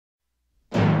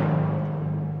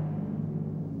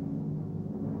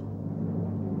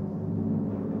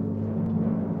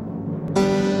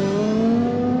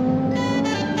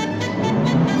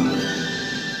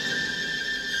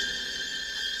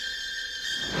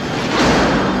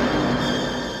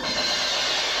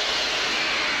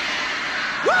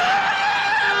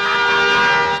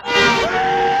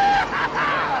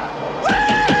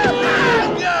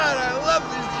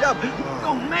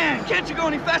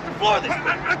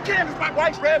can. It's my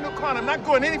wife's brand new car, and I'm not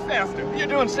going any faster. You're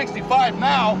doing 65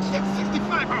 now.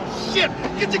 65? Oh, shit.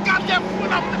 Get your goddamn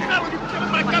foot off the pedal. You're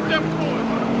killing my goddamn car.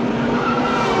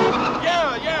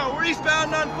 Yeah, we're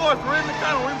eastbound on 4th. We're in the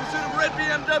tunnel. We're in pursuit of a red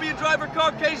BMW driver,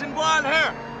 Caucasian blonde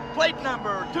hair. Plate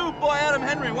number 2 Boy Adam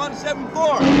Henry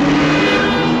 174.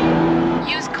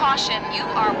 Use caution. You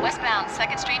are westbound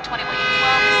 2nd Street,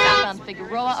 2112, southbound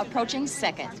Figueroa, approaching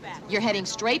 2nd. You're heading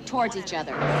straight towards each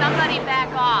other. Somebody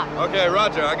back off. Okay,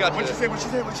 Roger, I got you. What'd she say? What'd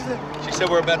she say? She said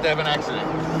we're about to have an accident.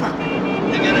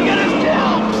 You're gonna get us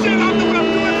killed! Shit, I'm doing what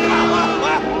I'm doing now!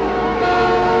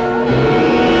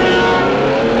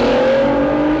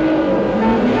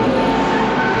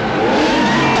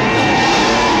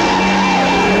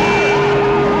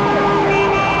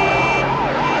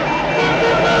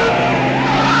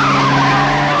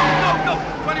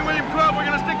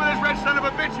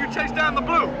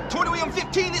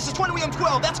 This is 20 William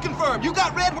 12. That's confirmed. You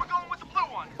got red. We're going with the blue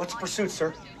one. What's the pursuit,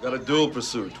 sir? Got a dual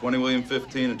pursuit, 20 William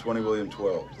 15 and 20 William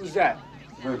 12. Who's that?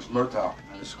 Riggs Murtaugh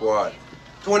and his squad.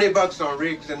 $20 on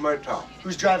Riggs and Murtaugh.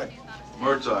 Who's driving?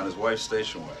 Murtaugh and his wife's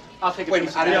station wagon. I'll take it.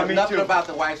 Wait, I don't know nothing about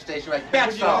the wife station wagon.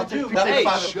 That's all. Hey,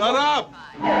 shut up!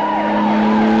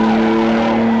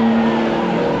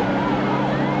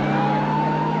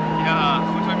 Ja,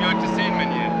 goed om jou te zien,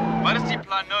 meneer. Wat is die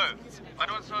plan nou? Wat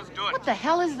ons ons doen? What the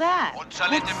hell is that? Ons sal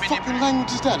dit What fucking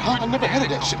language is that, huh? I never heard of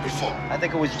that shit before. I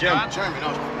think it was German.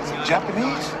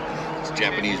 Japanese? It's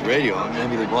Japanese radio.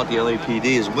 Maybe they bought the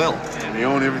LAPD as well. And they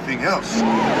own everything else.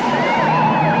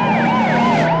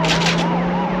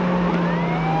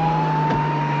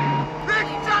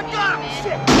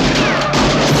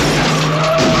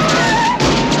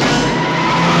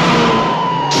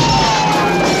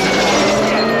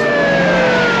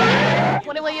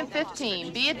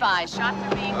 Be advised, shots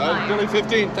are being fired. Billy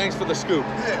 15, thanks for the scoop.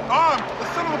 Yeah, armed. The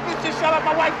son of a bitch just shot out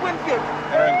my wife's windshield.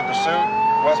 Entering the pursuit,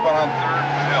 westbound on 3rd,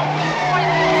 Hill.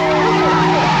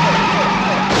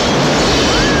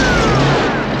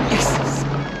 Yes.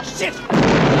 Shit.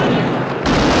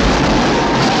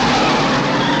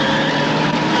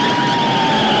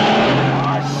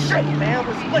 Oh, shit, man.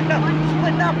 We're splitting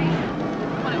up.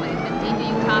 2015, do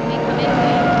you copy? Come in,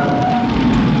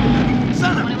 please.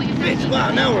 Son of a bitch. Wow,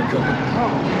 now we're going.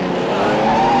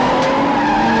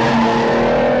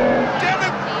 Damn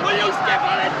it! Will you step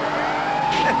on it?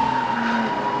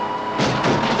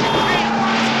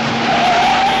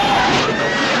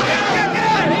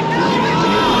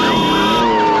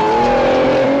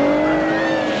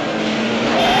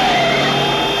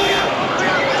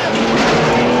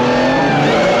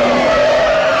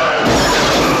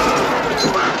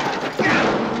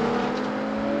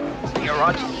 Ja,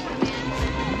 Roger.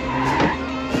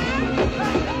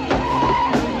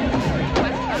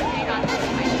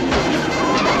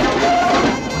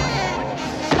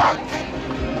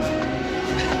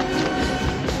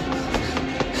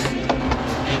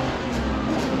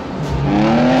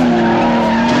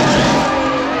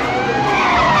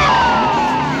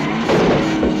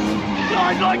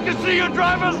 I'd like to see your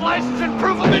driver's license and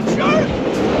proof of insurance.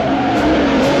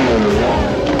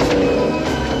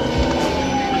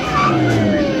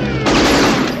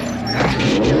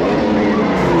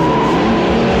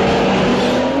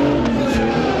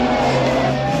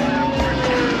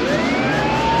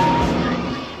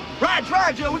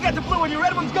 Roger, we got the blue one. Your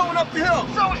red one's going up the hill.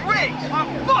 So is Riggs. On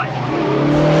foot.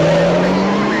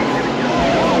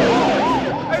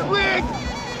 Hey,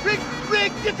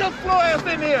 Rick, get your slow ass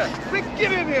in here. Rick,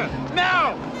 get in here,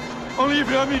 now. Only if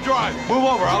you let me drive. Move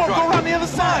over, I'll drive. Go around the other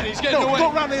side. He's getting away.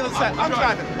 Go around the other side. I'm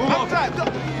driving. Move over.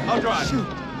 I'll drive. Shoot.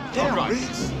 Damn, drive.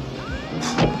 Riggs.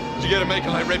 Did you get a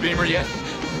Macon Light Red Beamer yet?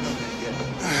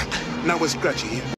 Now we're scratchy here.